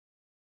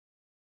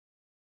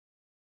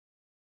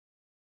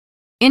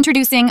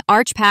Introducing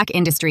Archpack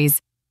Industries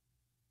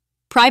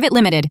Private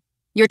Limited,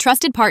 your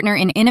trusted partner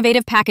in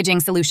innovative packaging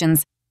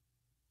solutions.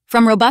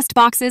 From robust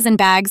boxes and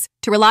bags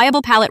to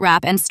reliable pallet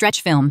wrap and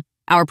stretch film,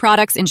 our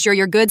products ensure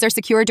your goods are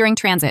secure during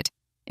transit.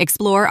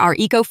 Explore our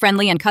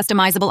eco-friendly and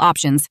customizable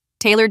options,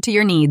 tailored to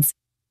your needs.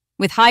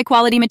 With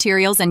high-quality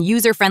materials and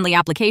user-friendly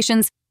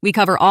applications, we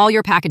cover all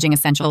your packaging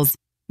essentials.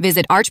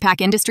 Visit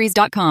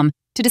archpackindustries.com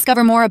to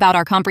discover more about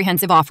our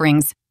comprehensive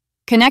offerings.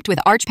 Connect with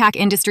Archpack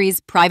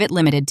Industries Private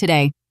Limited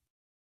today.